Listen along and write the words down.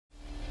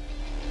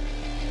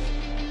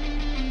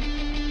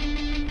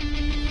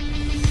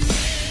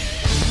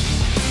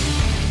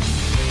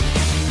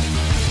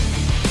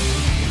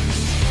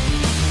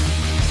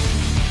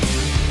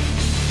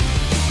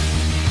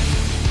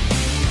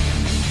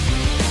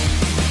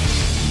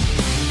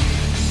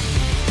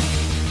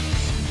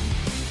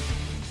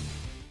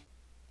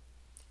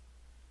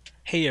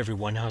Hey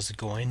everyone, how's it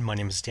going? My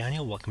name is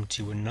Daniel. Welcome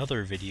to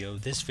another video.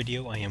 This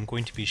video I am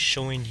going to be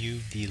showing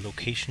you the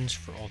locations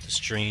for all the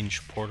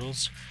strange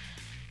portals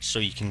so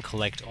you can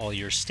collect all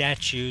your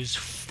statues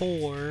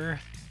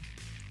for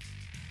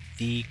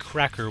the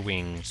cracker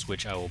wings,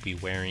 which I will be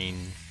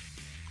wearing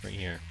right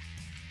here.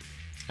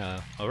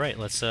 Alright,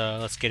 let's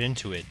get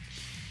into it.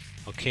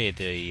 Okay,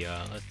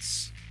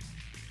 let's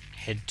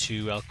head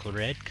to El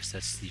Claret because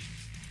that's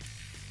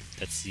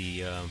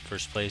the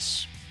first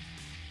place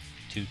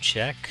to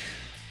check.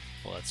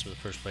 Well, that's the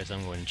first place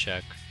I'm going to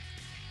check.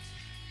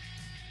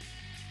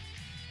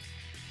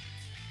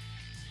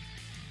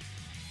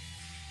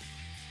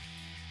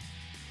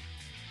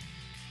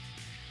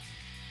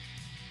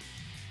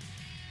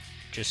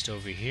 Just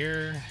over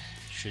here,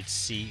 you should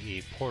see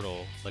a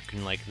portal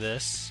looking like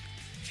this.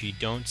 If you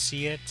don't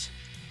see it,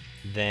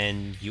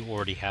 then you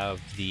already have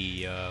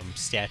the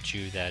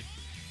statue that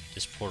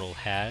this portal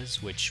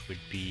has, which would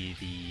be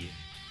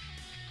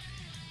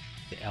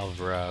the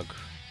Alvarog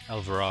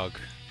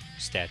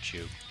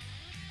statue.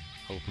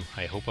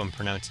 I hope I'm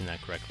pronouncing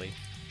that correctly.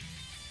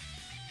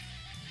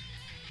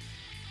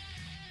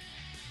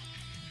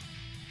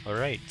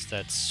 Alright,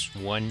 that's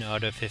 1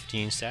 out of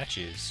 15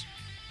 statues.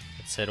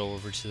 Let's head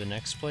over to the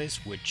next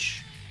place,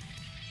 which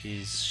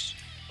is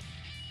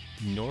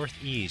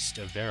northeast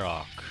of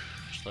Varrock.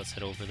 So let's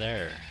head over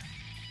there.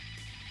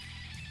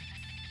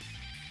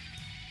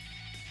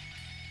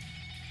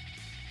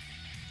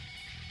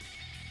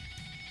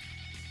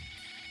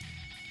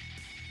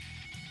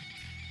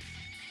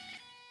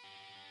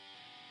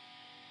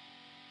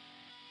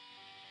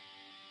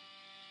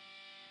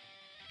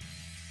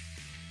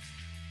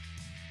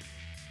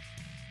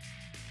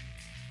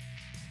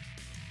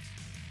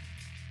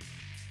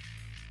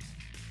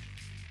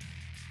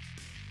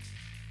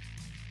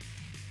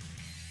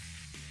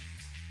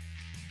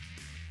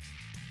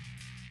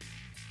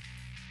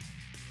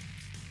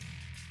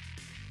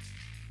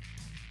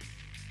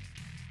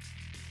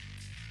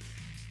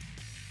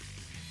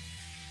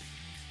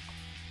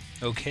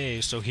 Okay,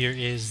 so here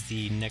is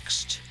the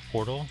next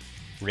portal,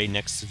 right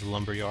next to the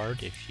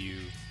lumberyard. If you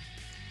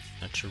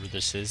not sure what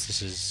this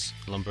is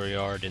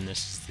lumberyard, and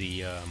this is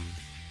the I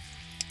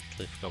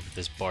forgot what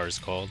this bar is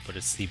called, but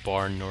it's the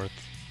bar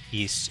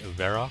northeast of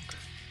Varrock.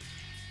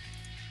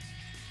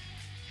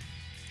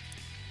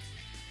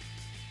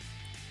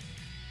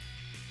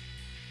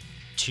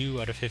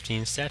 Two out of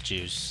 15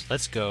 statues.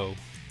 Let's go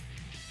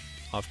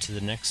off to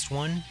the next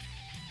one,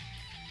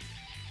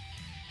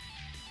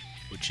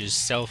 which is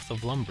south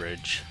of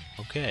Lumbridge.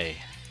 Okay,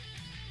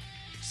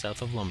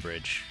 south of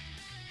Lumbridge.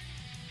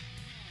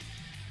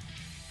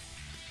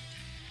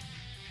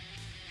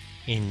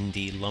 In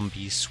the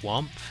Lumbee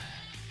Swamp.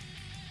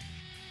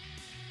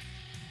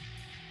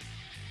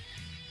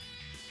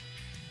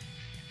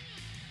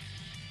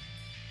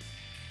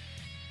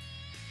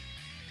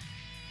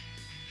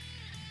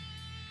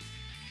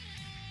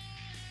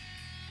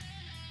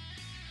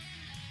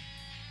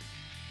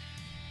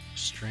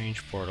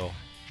 Strange portal.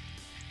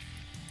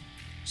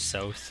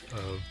 South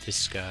of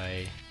this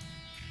guy's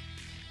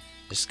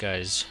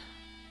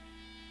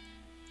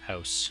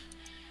house.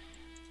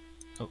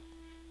 Oh.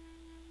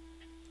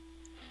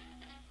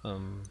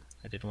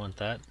 I didn't want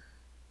that.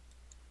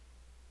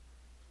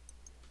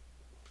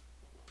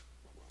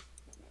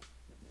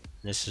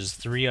 This is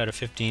 3 out of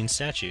 15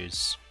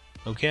 statues.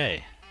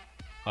 Okay.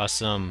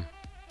 Awesome.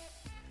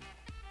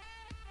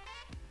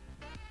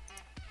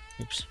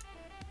 Oops.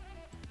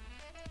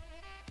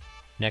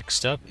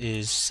 Next up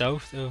is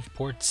south of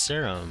Port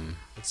Sarum.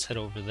 Let's head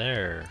over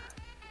there.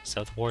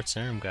 South of Port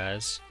Sarum,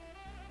 guys.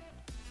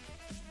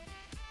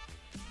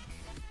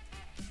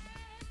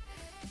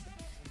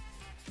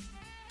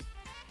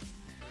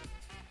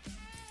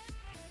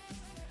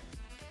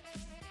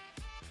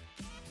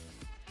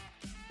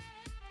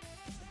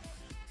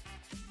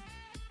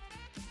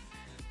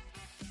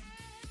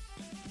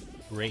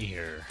 Right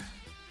here.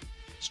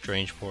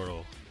 Strange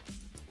portal.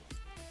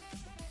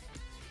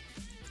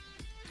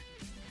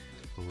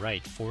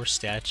 Right, 4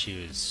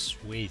 statues.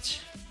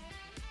 Wait.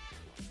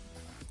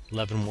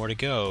 11 more to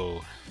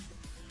go.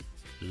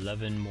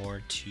 11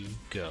 more to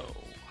go.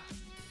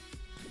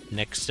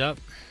 Next up,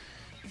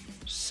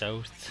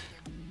 south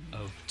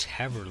of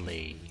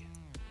Taverley.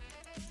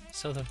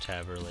 South of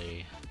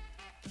Taverley.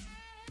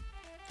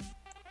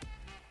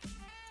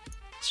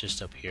 It's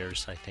just up here,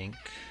 so I think.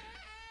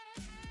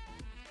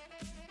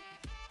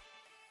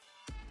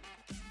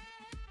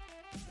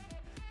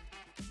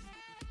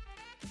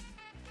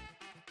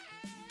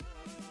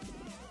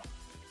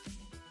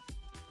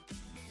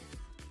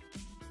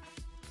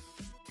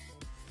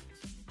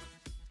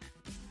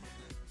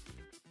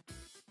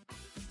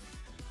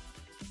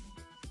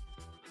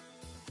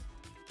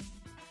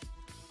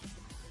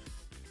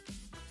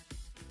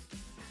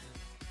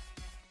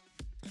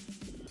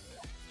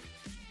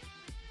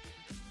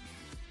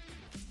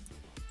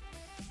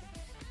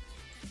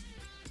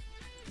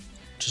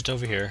 Just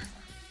over here.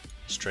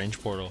 Strange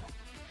portal.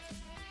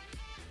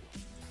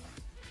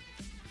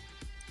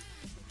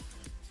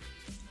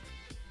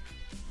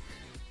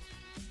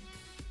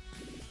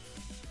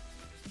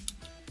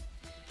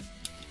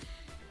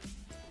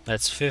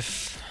 That's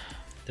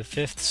the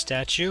fifth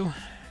statue.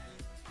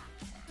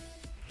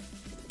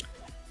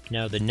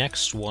 Now the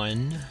next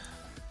one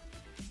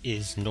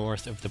is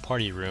north of the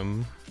party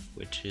room,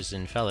 which is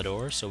in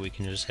Falador, so we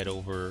can just head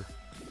over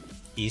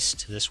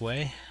east this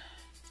way.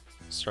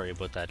 Sorry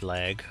about that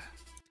lag.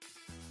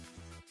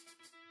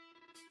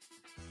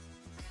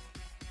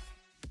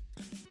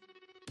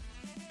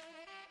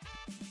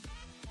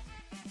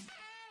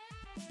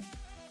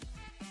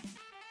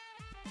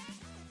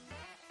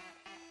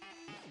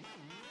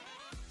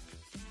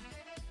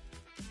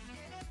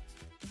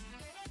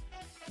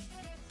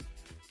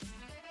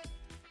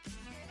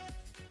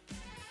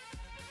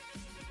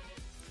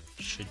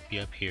 Should be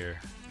up here.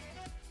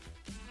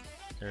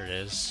 There it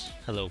is.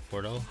 Hello,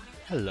 portal.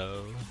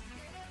 Hello.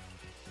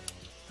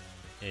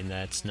 And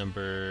that's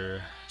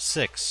number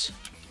 6.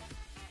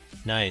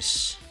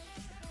 Nice.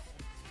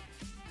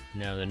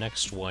 Now the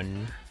next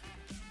one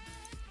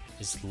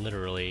is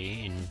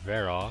literally in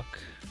Varrock,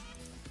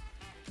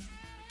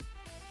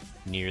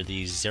 near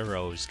the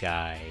Zeros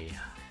guy.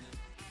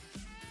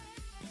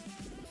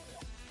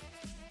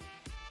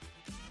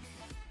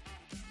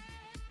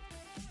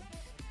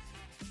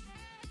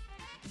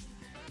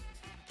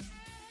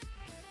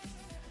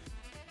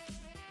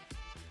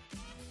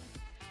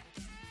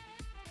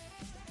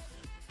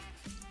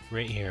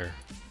 Right here.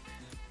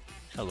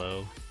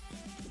 Hello.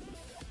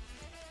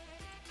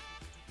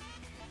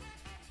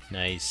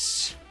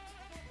 Nice.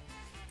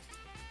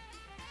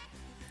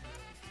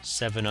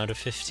 7 out of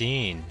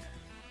 15.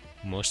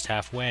 Almost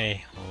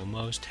halfway.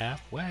 Almost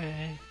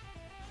halfway.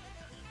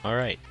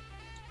 Alright.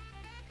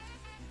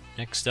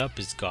 Next up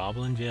is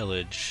Goblin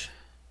Village.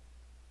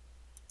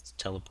 Let's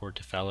teleport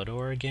to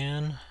Falador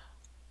again.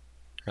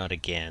 Not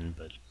again,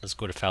 but let's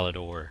go to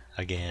Falador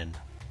again.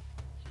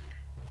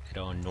 Head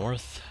on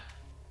north.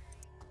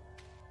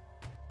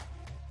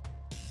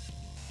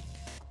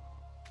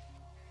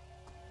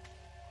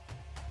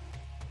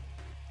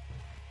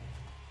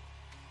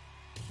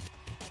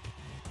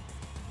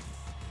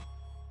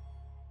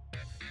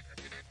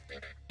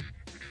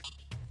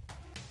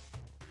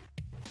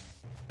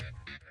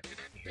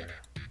 Here.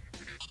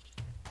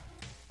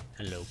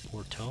 Hello,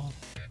 portal.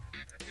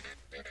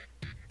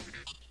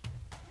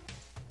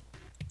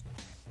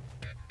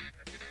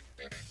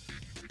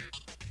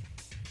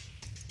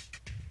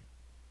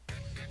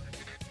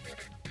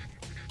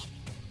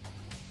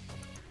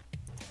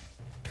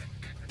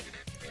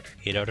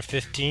 Eight out of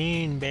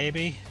 15,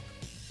 baby.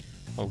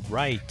 All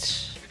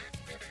right.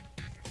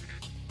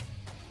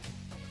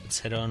 Let's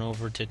head on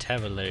over to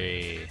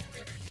Tavale.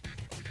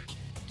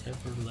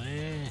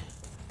 Tavale.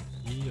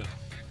 Yeah.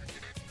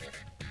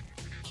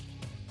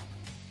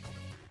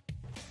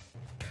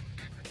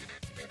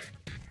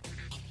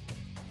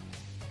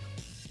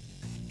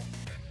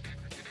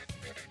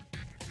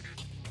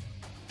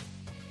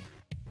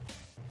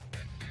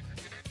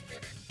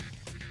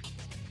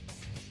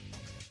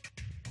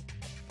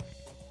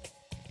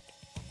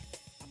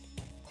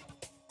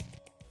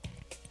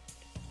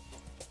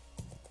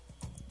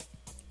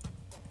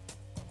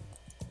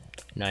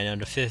 Nine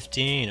out of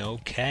 15,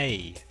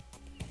 okay.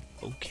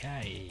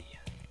 Okay.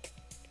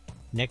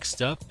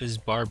 Next up is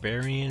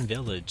Barbarian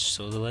Village,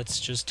 so let's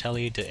just tell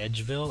you to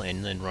Edgeville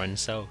and then run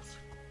south.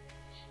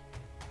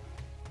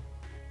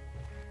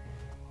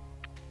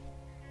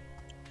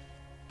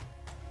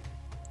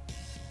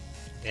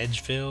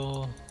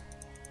 Edgeville,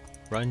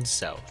 run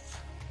south.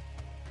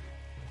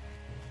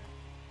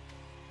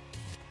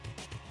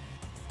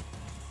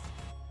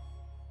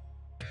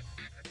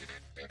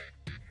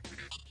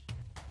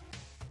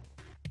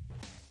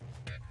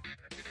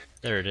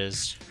 There it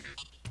is.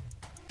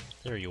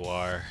 There you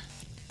are.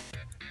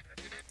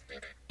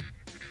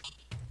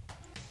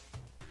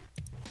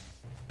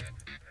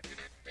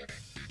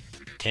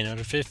 Ten out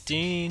of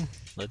 15.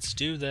 Let's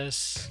do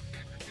this.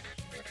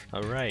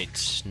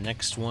 Alright,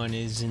 next one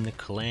is in the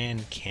clan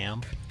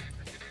camp.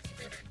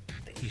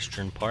 The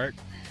eastern part.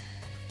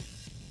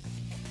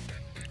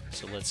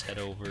 So let's head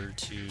over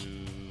to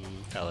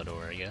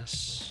Falador, I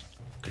guess.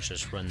 Could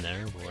just run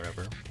there, but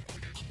whatever.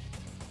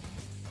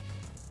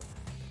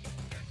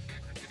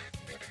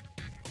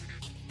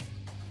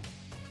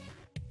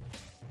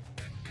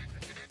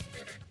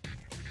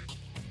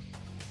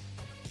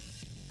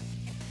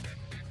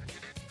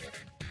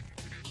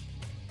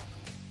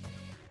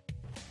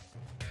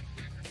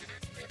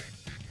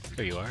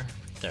 There you are.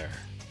 There.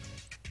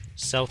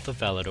 South of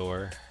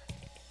Falador.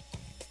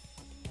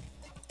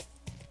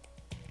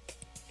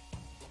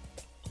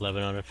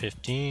 11 out of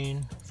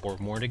 15. 4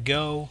 more to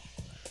go.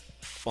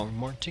 4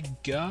 more to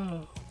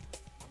go.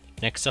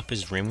 Next up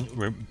is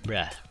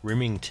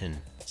Rimington.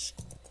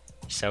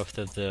 South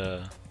of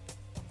the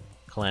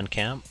clan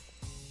camp.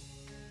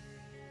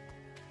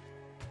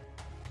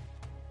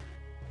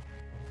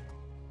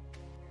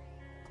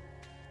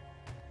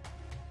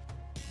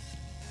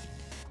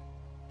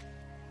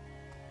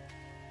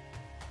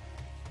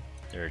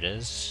 There it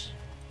is.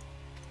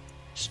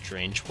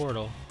 Strange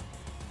portal.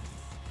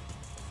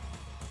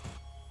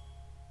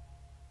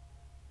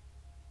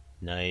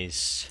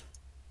 Nice.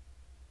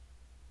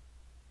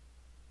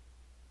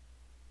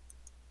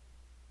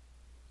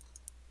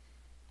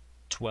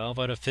 12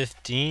 out of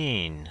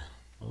 15.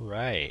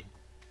 Alright.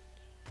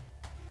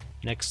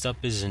 Next up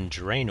is in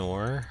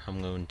Draenor.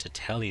 I'm going to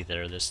tele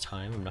there this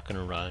time. I'm not going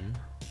to run.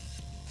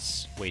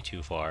 It's way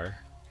too far.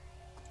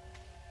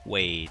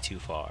 Way too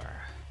far.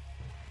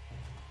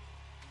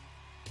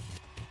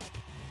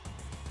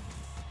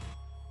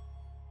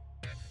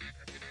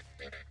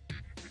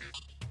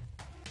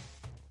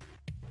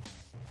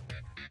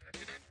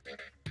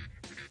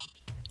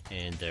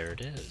 And there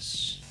it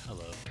is.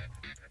 Hello.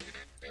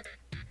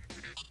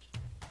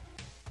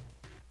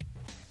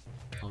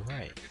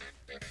 Alright.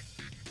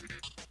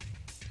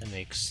 That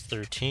makes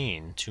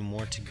 13. 2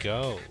 more to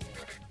go.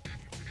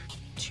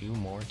 2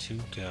 more to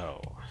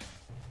go.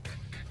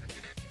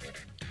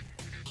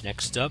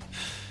 Next up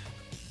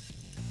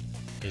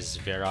is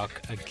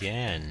Varrock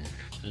again.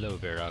 Hello,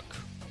 Varrock.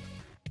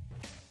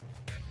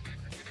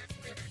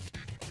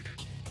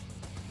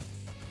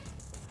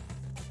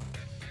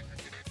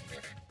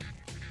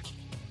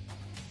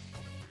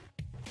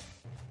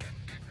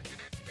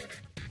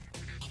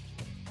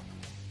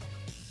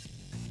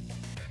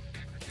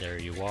 There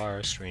you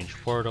are, strange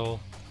portal.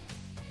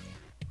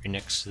 Right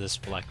next to this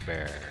black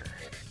bear.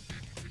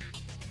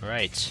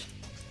 Alright.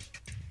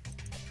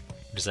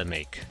 What does that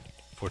make?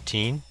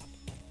 14?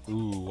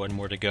 Ooh, 1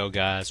 more to go,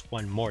 guys.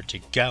 1 more to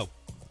go.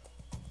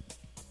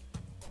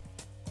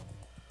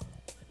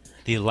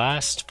 The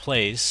last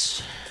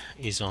place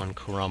is on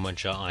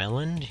Kuramaja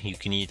Island. You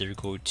can either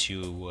go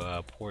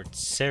to Port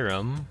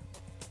Sarim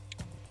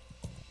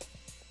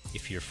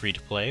if you're free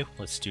to play.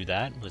 Let's do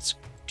that. Let's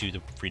do the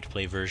free to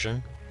play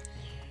version.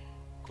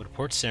 Go to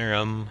Port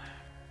Sarim.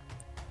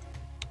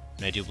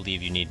 And I do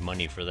believe you need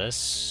money for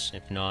this.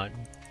 If not,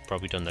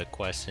 probably done the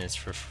quest and it's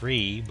for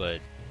free, but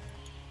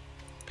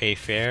pay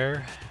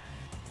fair.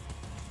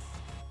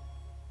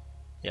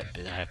 Yep,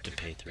 I have to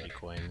pay 30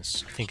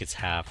 coins. I think it's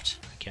halved.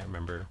 I can't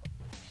remember.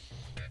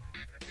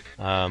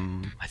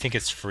 I think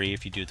it's free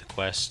if you do the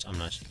quest. I'm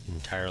not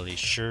entirely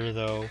sure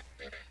though.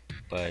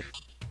 But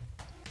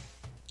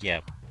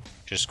yeah,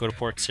 just go to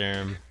Port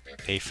Sarim,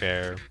 pay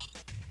fair.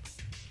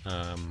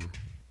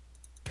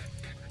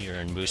 You're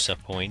in Musa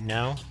Point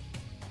now.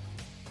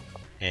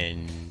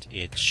 And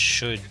it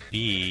should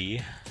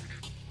be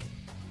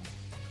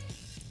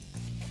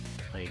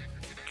like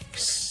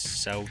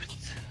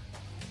south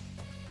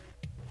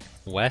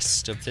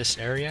west of this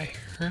area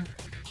here,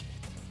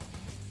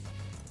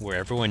 where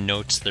everyone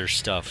notes their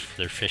stuff,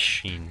 their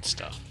fishing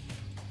stuff.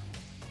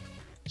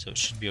 So it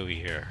should be over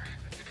here,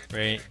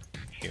 right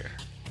here.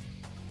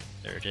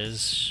 There it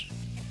is.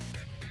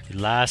 The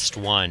last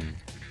one.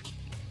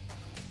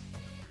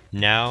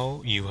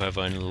 Now you have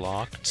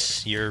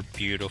unlocked your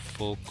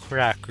beautiful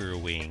cracker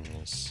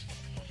wings.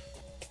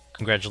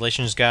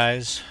 Congratulations,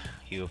 guys.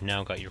 You have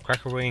now got your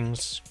cracker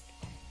wings.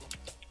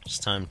 It's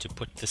time to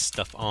put this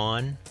stuff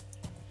on.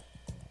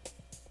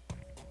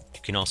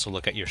 You can also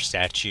look at your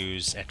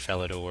statues at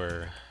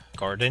Falador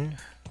Garden.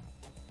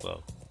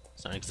 Well,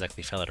 it's not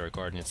exactly Falador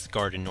Garden, it's the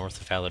garden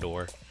north of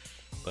Falador.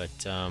 But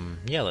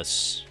yeah,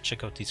 let's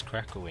check out these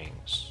cracker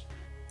wings.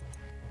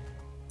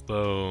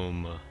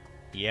 Boom.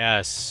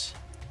 Yes.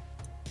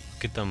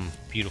 Look at them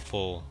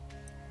beautiful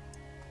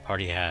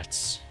party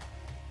hats.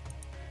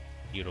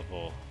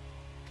 Beautiful.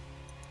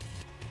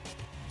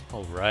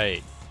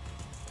 Alright.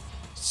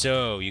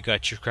 So, you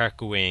got your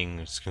cracker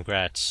wings.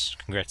 Congrats.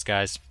 Congrats,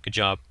 guys. Good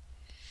job.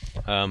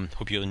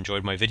 Hope you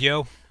enjoyed my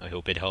video. I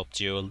hope it helped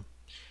you.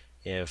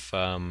 If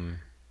I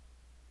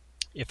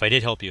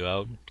did help you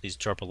out, please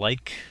drop a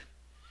like.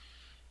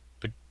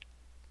 But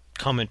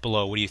comment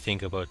below, what do you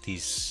think about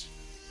these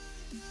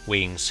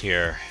wings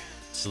here?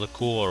 Does it look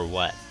cool or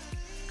what?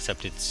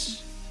 Except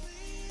it's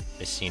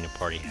missing a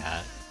party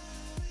hat.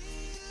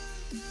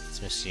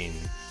 It's missing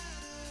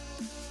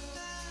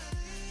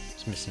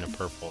a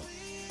purple.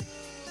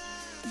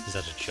 Is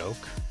that a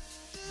joke?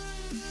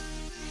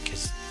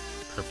 Because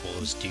purple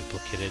was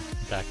duplicated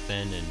back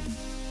then and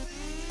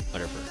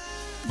whatever.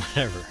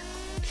 Whatever.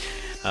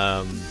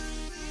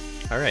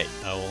 Alright,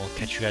 I will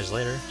catch you guys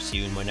later. See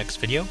you in my next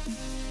video,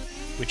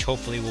 which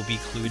hopefully will be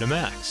Clue to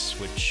Max,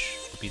 which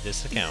will be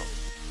this account,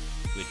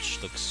 which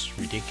looks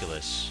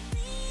ridiculous.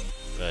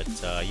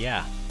 But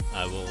yeah,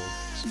 I will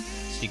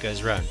see you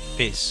guys around.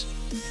 Peace.